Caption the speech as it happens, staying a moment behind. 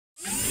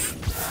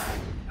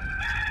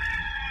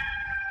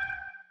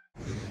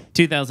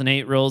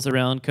2008 rolls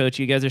around, Coach.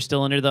 You guys are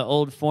still under the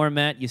old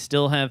format. You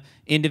still have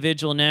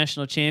individual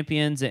national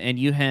champions, and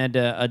you had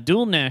a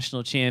dual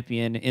national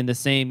champion in the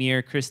same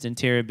year, Kristen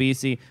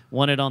Terabisi,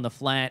 won it on the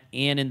flat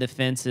and in the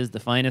fences, the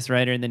finest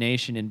rider in the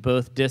nation in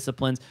both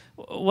disciplines.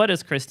 What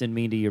does Kristen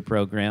mean to your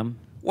program?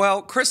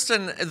 Well,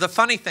 Kristen, the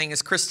funny thing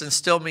is Kristen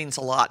still means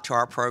a lot to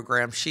our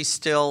program. She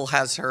still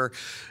has her,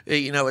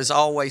 is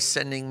always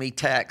sending me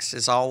texts,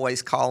 is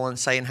always calling,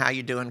 saying, how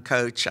you doing,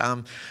 Coach?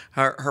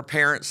 Her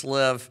parents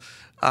live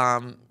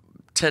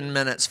 10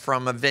 minutes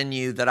from a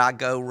venue that I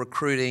go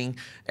recruiting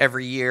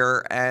every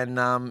year,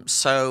 and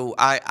so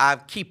I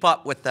keep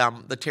up with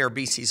them, the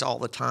Terabisis, all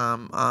the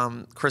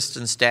time.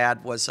 Kristen's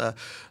dad was a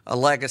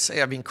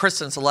legacy. I mean,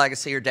 Kristen's a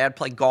legacy. Her dad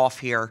played golf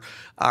here,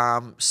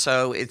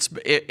 so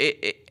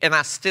and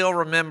I still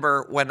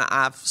remember when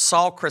I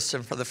saw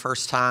Kristen for the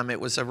first time.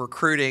 It was a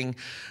recruiting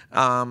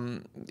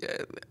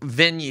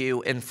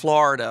venue in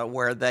Florida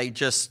where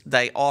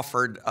they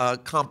offered a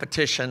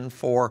competition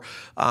for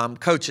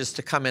coaches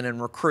to come in and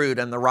recruit,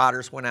 and the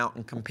riders went out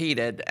and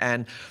competed.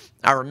 And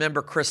I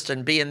remember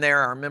Kristen being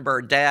there. I remember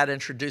her dad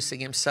introducing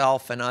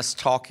himself and us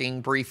talking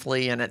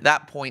briefly. And at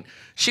that point,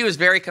 she was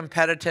very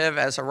competitive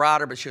as a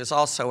rider, but she was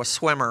also a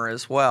swimmer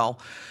as well.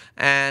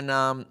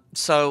 And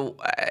so,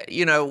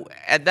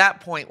 at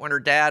that point when her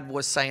dad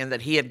was saying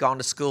that he had gone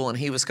to school and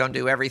he was going to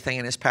do everything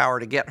in his power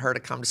to get her to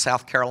come to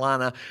South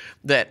Carolina,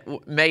 that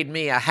made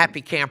me a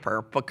happy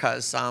camper,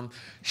 because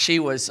she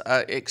was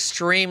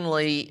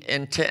extremely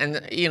into,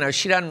 and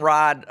she doesn't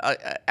ride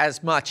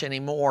as much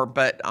anymore,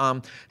 but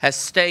has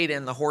stayed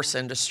in the horse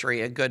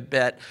industry a good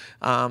bit,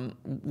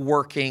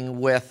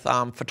 working with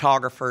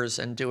photographers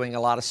and doing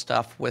a lot of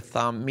stuff with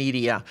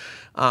media.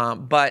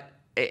 But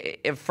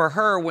for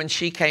her, when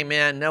she came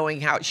in,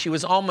 knowing how she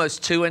was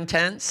almost too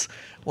intense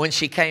when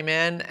she came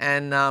in,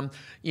 and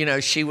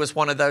she was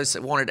one of those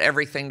that wanted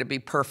everything to be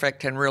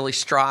perfect and really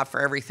strive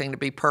for everything to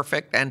be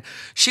perfect, and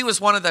she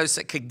was one of those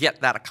that could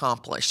get that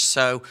accomplished.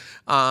 So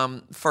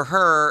for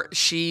her,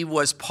 she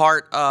was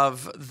part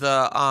of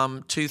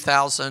the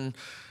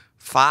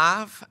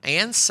 2005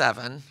 and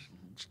 7,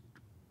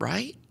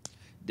 right?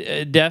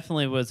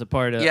 Definitely was a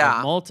part of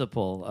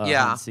multiple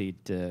Hunt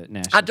Seat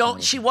national.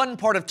 She wasn't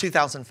part of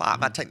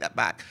 2005. I take that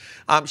back.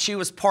 She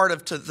was part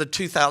of the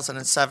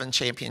 2007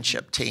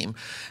 championship team,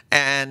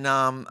 and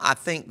I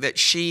think that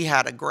she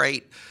had a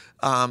great.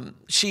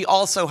 She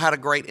also had a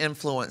great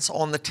influence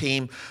on the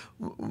team,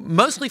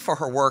 mostly for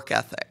her work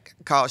ethic,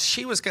 because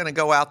she was going to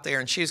go out there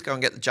and she was going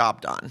to get the job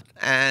done.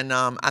 And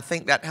I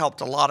think that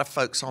helped a lot of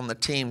folks on the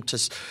team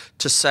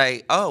to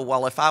say, oh,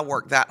 well, if I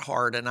work that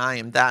hard and I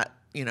am that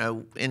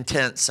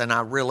intense, and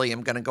I really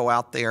am going to go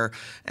out there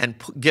and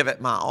give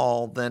it my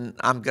all, then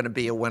I'm going to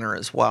be a winner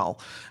as well.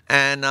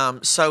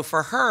 And so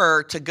for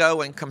her to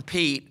go and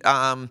compete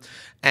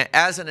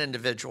as an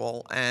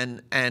individual,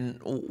 and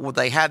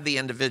they had the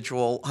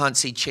individual Hunt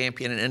Seat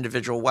champion and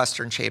individual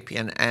Western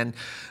champion, and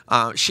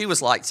she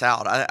was lights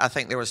out. I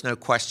think there was no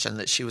question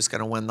that she was going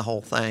to win the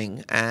whole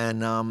thing.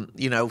 And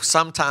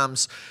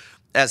sometimes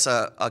as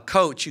a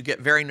coach, you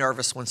get very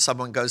nervous when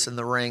someone goes in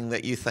the ring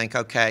that you think,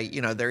 okay,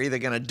 they're either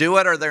going to do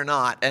it or they're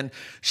not. And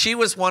she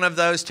was one of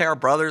those. Tara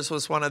Brothers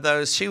was one of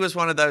those. She was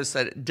one of those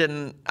that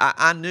didn't.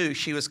 I knew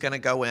she was going to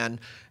go in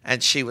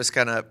and she was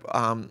going to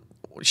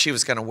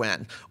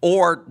win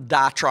or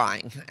die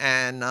trying.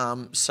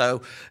 And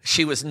so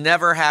she was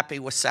never happy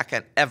with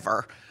second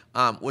ever.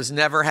 Was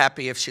never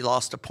happy if she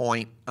lost a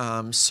point.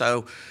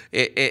 So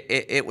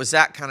it was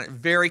that kind of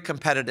very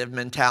competitive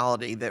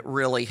mentality that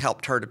really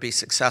helped her to be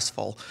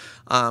successful.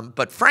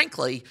 But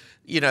frankly,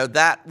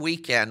 that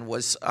weekend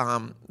was,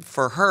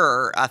 for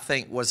her, I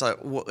think it was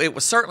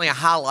certainly a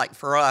highlight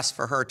for us,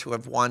 for her to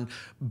have won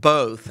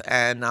both.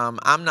 And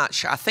I'm not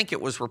sure, I think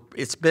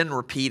it's been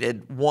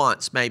repeated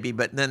once maybe,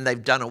 but then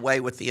they've done away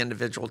with the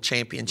individual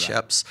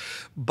championships.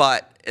 Right.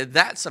 But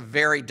that's a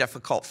very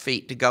difficult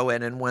feat to go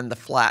in and win the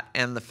flat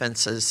and the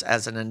fences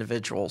as an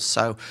individual.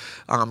 So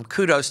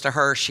kudos to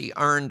her. She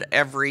earned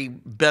every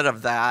bit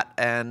of that,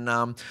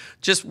 and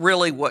just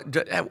really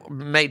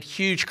made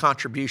huge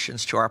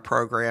contributions to our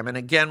program, and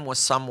again was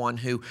someone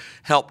who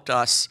helped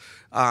us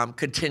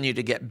continue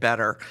to get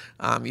better.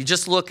 You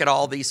just look at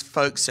all these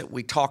folks that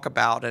we talk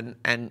about,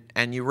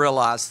 and you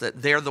realize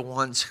that they're the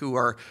ones who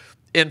are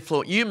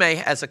you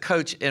may, as a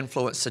coach,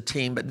 influence the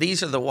team, but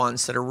these are the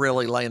ones that are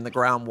really laying the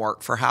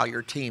groundwork for how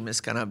your team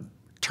is going to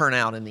turn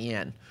out in the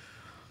end.